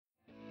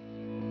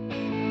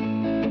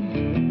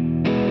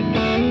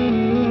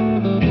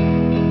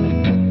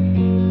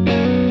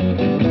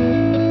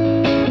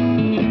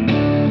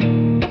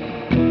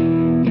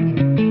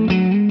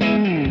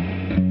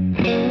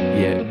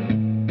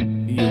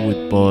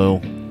Boyle,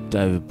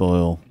 David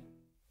Boyle,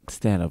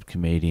 stand-up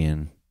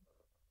comedian,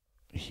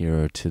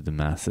 hero to the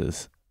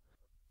masses.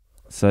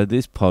 So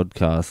this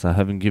podcast I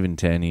haven't given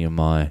to any of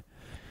my,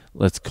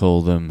 let's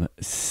call them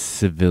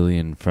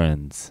civilian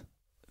friends,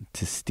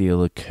 to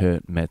steal a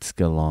Kurt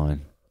Metzger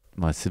line,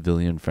 my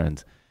civilian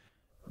friends.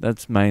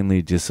 That's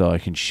mainly just so I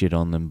can shit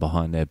on them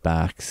behind their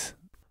backs.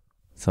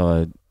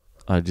 So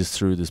I just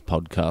threw this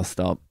podcast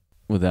up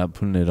without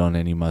putting it on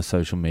any of my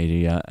social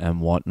media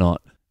and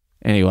whatnot.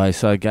 Anyway,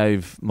 so I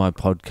gave my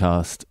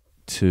podcast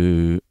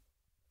to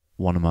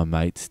one of my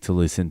mates to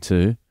listen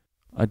to.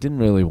 I didn't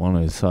really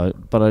want to,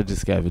 but I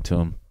just gave it to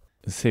him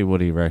to see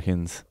what he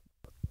reckons.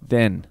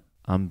 Then,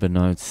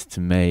 unbeknownst to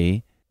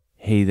me,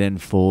 he then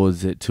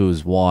forwards it to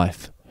his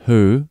wife,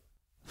 who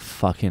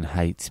fucking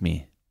hates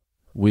me.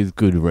 With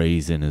good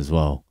reason as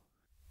well.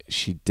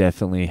 She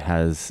definitely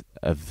has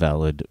a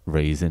valid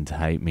reason to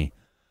hate me.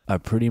 I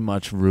pretty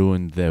much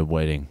ruined their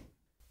wedding.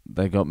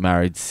 They got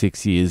married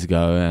 6 years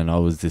ago and I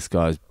was this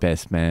guy's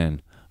best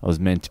man. I was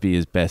meant to be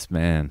his best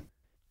man.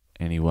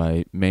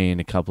 Anyway, me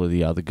and a couple of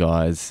the other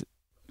guys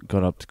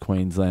got up to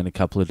Queensland a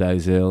couple of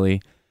days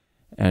early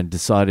and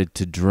decided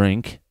to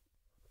drink.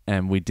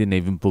 And we didn't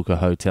even book a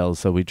hotel.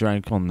 So we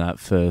drank on that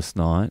first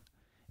night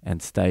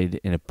and stayed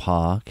in a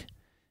park.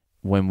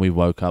 When we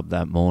woke up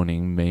that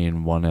morning, me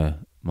and one of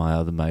my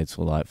other mates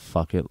were like,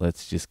 fuck it,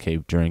 let's just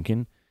keep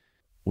drinking.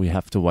 We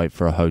have to wait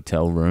for a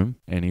hotel room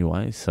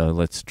anyway, so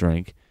let's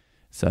drink.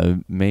 So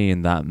me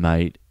and that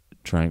mate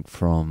drank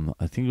from,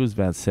 I think it was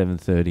about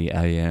 7:30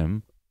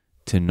 a.m.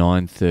 to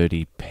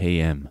 9:30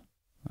 p.m.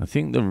 I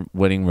think the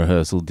wedding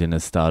rehearsal dinner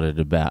started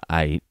about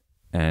 8,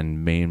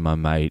 and me and my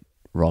mate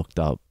rocked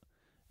up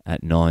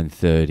at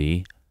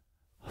 9:30,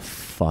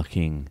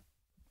 fucking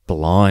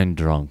blind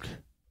drunk.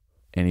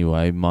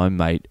 Anyway, my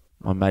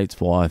mate's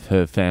wife,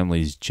 her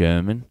family's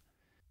German,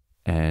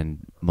 and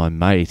my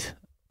mate,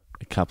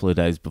 a couple of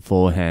days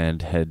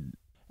beforehand, had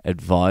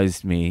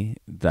advised me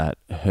that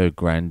her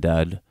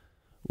granddad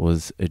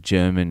was a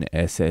German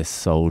SS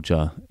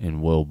soldier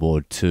in World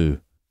War II,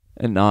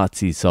 a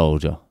Nazi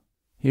soldier.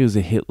 He was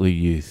a Hitler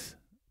Youth,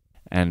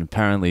 and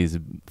apparently he's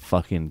a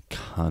fucking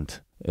cunt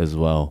as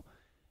well.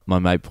 My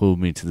mate pulled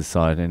me to the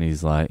side and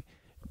he's like,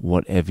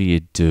 whatever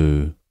you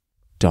do,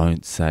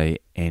 don't say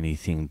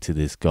anything to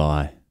this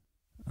guy.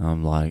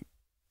 I'm like,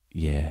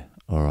 yeah,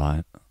 all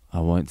right. I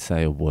won't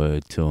say a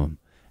word to him.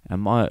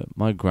 And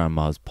my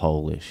grandma's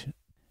Polish,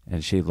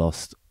 and she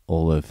lost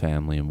all her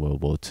family in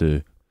World War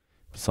II,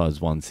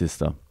 besides one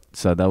sister.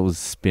 So that was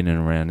spinning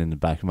around in the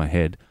back of my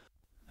head.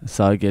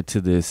 So I get to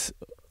this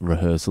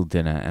rehearsal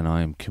dinner, and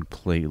I am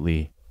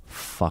completely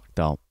fucked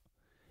up.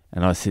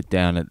 And I sit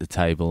down at the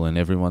table, and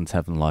everyone's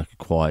having like a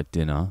quiet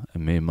dinner,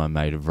 and me and my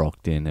mate have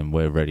rocked in, and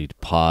we're ready to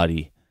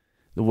party.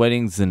 The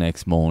wedding's the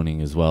next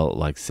morning as well at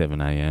like 7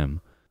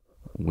 a.m.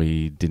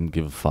 We didn't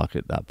give a fuck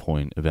at that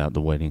point about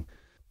the wedding.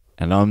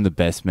 And I'm the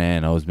best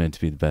man. I was meant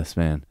to be the best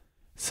man.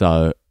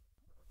 So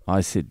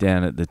I sit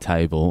down at the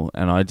table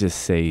and I just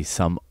see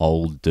some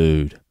old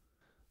dude.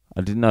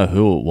 I didn't know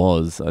who it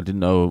was. I didn't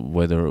know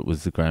whether it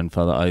was the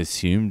grandfather. I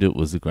assumed it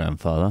was the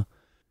grandfather.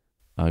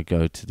 I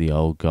go to the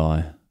old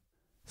guy.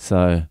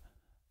 So,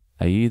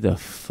 are you the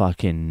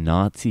fucking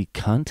Nazi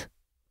cunt?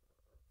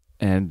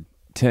 And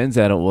turns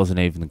out it wasn't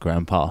even the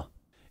grandpa.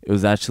 It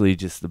was actually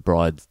just the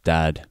bride's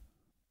dad.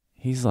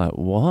 He's like,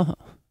 what?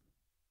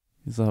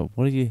 He's like,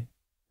 what do you...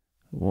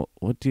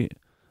 What do you...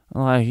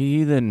 I'm like, are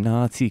you the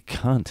Nazi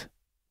cunt?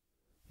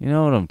 You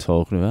know what I'm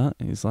talking about?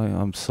 He's like,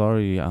 I'm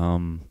sorry,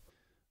 I'm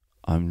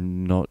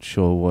not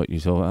sure what you're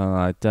talking about. I'm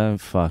like, don't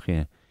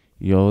fucking...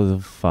 You're the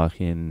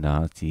fucking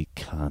Nazi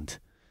cunt.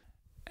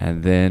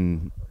 And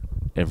then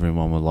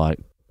everyone were like,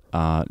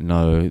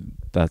 no,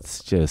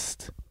 that's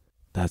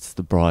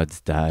the bride's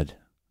dad.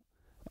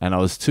 And I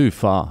was too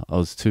far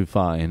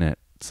in it.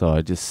 So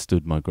I just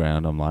stood my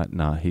ground. I'm like,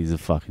 nah, he's a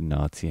fucking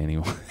Nazi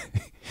anyway.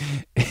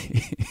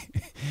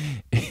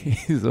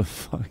 He's a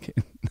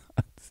fucking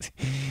Nazi.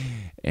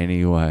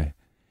 Anyway.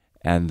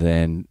 And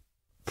then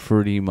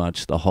pretty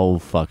much the whole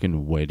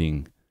fucking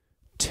wedding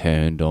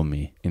turned on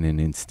me in an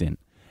instant.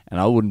 And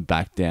I wouldn't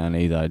back down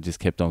either. I just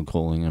kept on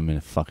calling him a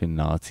fucking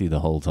Nazi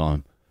the whole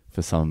time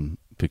for some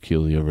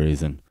peculiar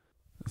reason.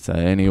 So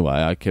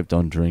anyway, I kept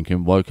on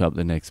drinking, woke up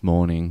the next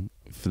morning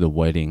for the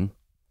wedding.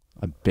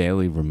 I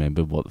barely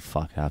remembered what the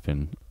fuck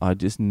happened. I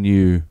just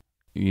knew,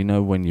 you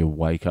know when you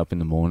wake up in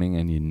the morning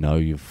and you know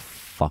you've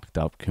fucked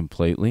up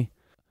completely?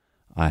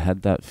 I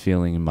had that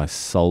feeling in my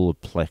solar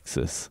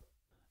plexus.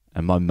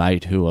 And my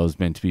mate, who I was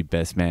meant to be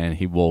best man,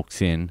 he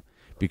walks in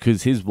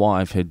because his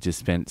wife had just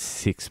spent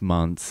 6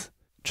 months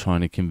trying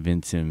to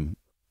convince him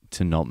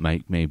to not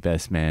make me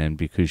best man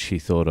because she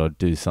thought I'd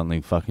do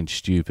something fucking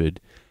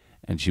stupid.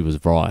 And she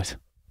was right.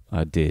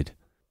 I did.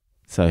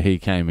 So he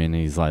came in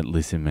and he's like,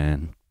 listen,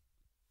 man,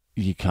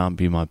 you can't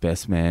be my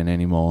best man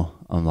anymore.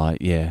 I'm like,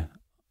 yeah,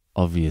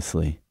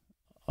 obviously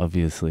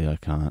I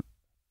can't.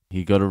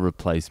 He got a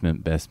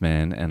replacement best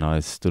man and I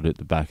stood at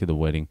the back of the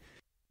wedding.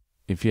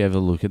 If you ever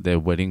look at their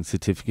wedding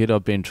certificate,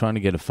 I've been trying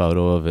to get a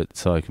photo of it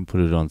so I can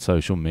put it on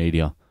social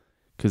media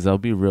because they'll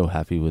be real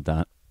happy with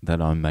that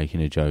I'm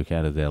making a joke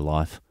out of their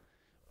life.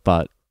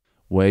 But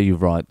where you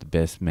write the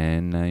best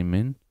man name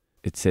in,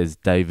 it says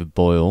David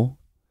Boyle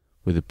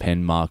with a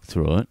pen mark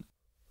through it,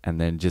 and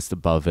then just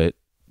above it,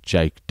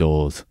 Jake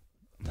Dawes,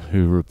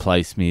 who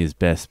replaced me as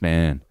best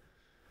man.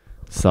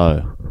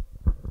 So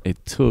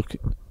it took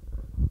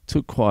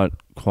quite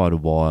a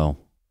while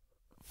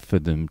for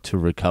them to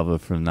recover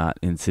from that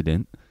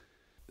incident.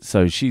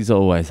 So she's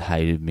always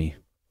hated me,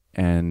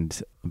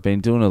 and I've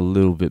been doing a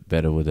little bit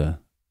better with her.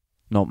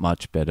 Not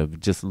much better, but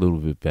just a little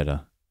bit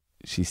better.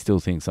 She still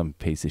thinks I'm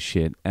a piece of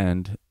shit,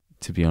 and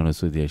to be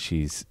honest with you,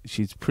 she's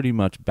pretty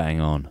much bang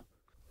on.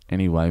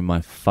 Anyway, my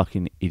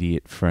fucking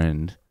idiot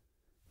friend,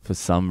 for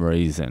some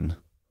reason,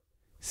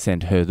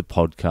 sent her the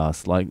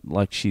podcast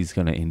like she's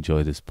going to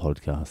enjoy this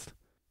podcast.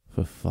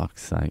 For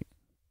fuck's sake.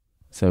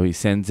 So he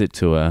sends it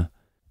to her,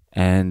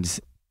 and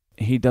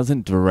he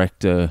doesn't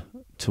direct her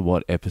to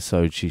what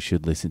episode she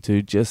should listen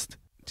to. Just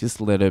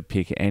let her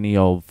pick any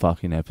old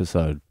fucking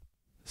episode.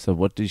 So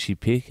what did she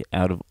pick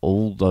out of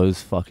all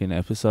those fucking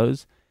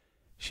episodes?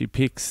 She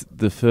picks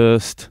the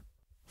first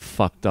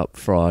Fucked Up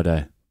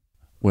Friday,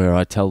 where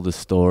I tell the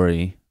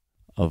story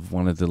of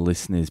one of the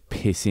listeners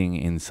pissing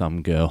in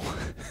some girl.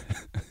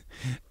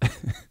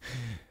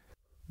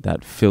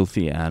 That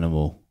filthy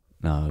animal.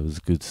 No, it was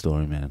a good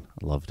story, man.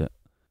 I loved it.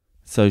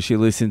 So she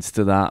listens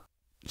to that.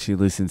 She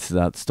listens to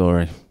that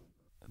story.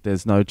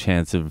 There's no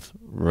chance of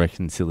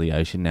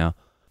reconciliation now.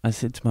 I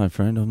said to my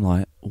friend, I'm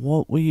like,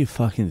 what were you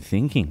fucking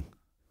thinking?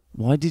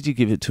 Why did you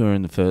give it to her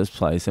in the first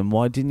place? And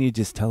why didn't you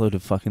just tell her to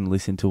fucking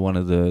listen to one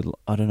of the,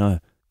 I don't know,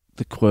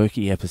 the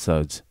quirky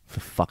episodes,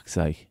 for fuck's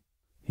sake?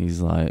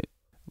 He's like,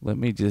 let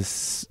me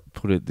just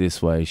put it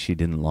this way, she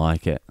didn't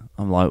like it.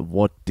 I'm like,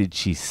 what did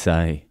she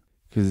say?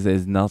 Because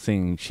there's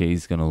nothing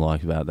she's going to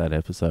like about that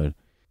episode.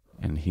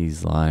 And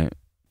he's like,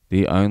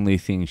 the only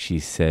thing she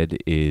said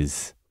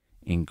is,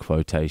 in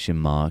quotation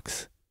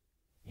marks,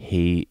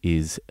 he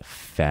is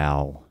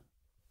foul.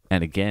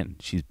 And again,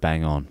 she's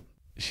bang on.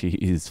 She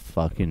is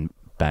fucking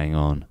bang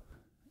on.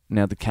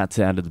 Now the cat's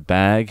out of the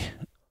bag.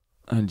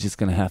 I'm just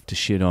going to have to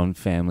shit on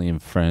family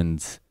and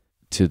friends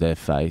to their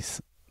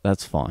face.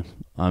 That's fine.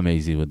 I'm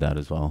easy with that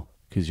as well,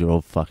 because you're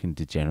all fucking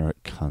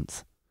degenerate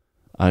cunts.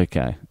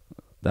 Okay,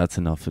 that's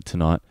enough for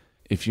tonight.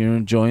 If you're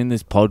enjoying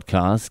this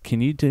podcast,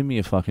 can you do me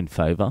a fucking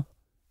favor?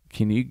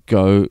 Can you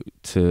go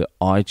to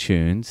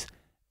iTunes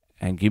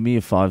and give me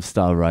a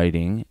 5-star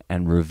rating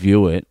and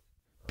review it,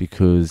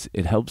 because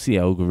it helps the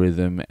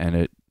algorithm,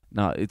 and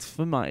it's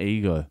for my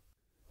ego.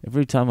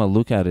 Every time I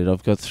look at it,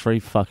 I've got 3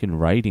 fucking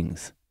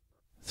ratings.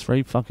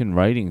 3 fucking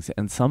ratings,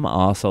 and some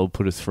arsehole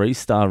put a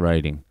 3-star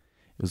rating.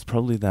 It was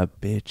probably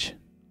that bitch.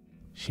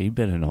 She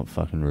better not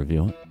fucking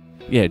review it.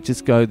 Yeah,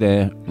 just go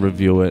there,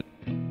 review it,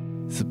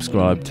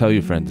 subscribe, tell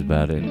your friends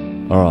about it.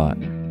 Alright,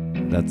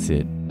 that's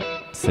it.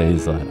 See you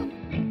later.